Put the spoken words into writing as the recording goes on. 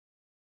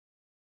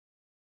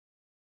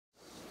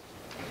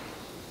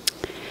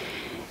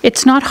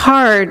It's not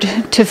hard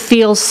to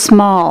feel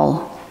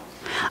small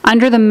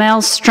under the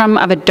maelstrom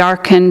of a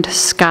darkened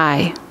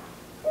sky.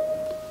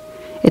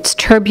 Its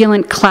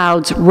turbulent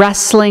clouds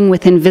wrestling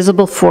with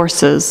invisible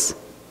forces,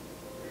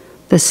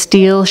 the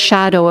steel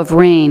shadow of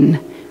rain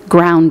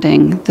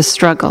grounding the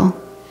struggle.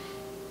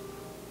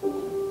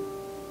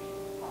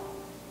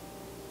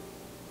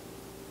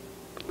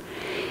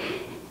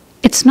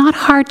 It's not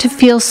hard to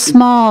feel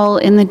small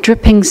in the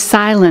dripping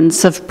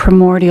silence of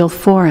primordial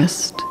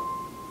forest.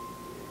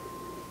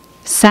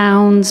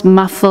 Sounds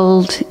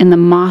muffled in the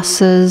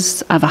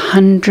mosses of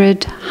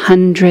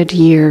 100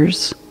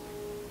 years.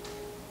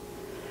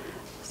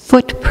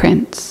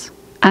 Footprints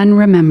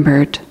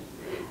unremembered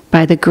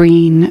by the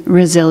green,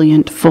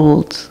 resilient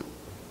folds.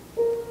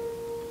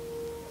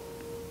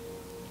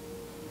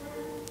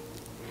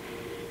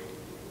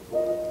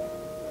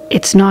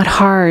 It's not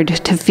hard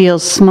to feel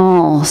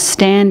small,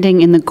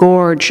 standing in the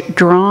gorge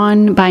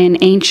drawn by an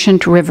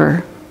ancient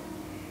river.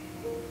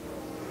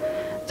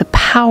 The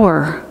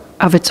power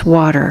of its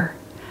water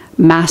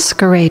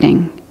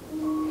masquerading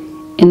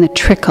in the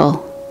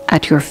trickle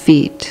at your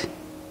feet.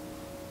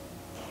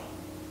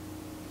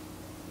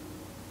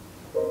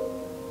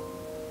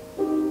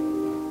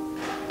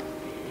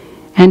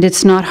 And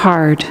it's not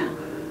hard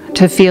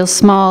to feel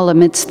small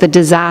amidst the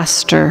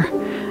disaster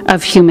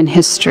of human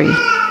history.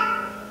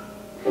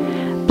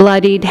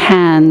 Bloodied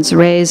hands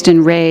raised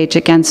in rage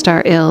against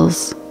our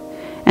ills,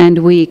 and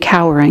we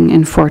cowering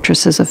in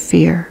fortresses of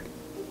fear.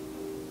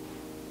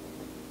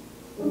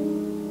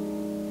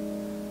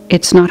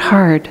 It's not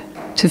hard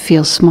to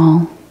feel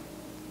small.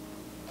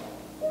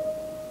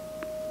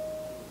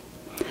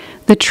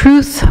 The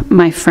truth,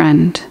 my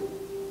friend,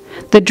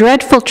 the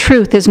dreadful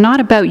truth is not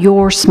about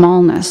your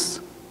smallness.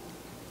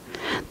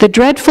 The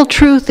dreadful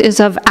truth is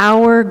of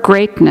our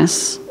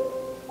greatness.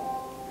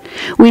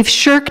 We've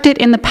shirked it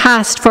in the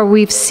past, for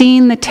we've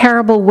seen the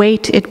terrible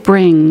weight it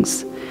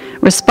brings,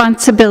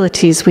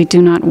 responsibilities we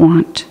do not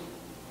want.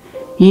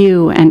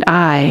 You and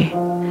I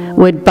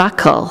would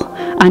buckle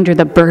under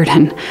the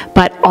burden,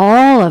 but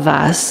all of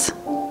us,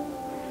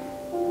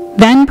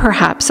 then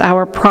perhaps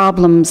our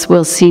problems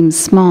will seem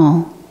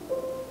small.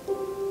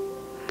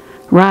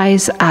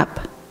 Rise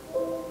up.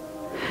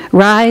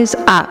 Rise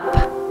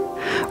up.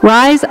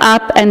 Rise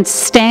up and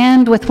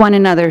stand with one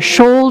another,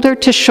 shoulder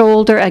to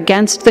shoulder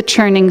against the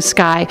churning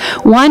sky.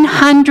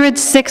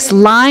 106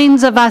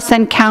 lines of us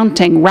and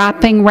counting,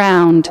 wrapping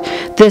round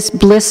this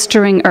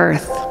blistering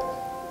earth.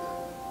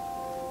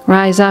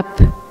 Rise up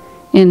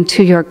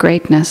into your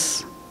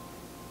greatness.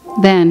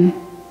 Then,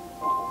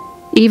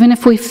 even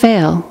if we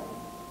fail,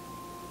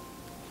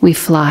 we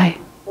fly.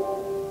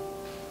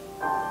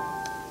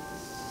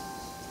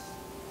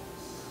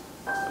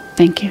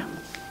 Thank you.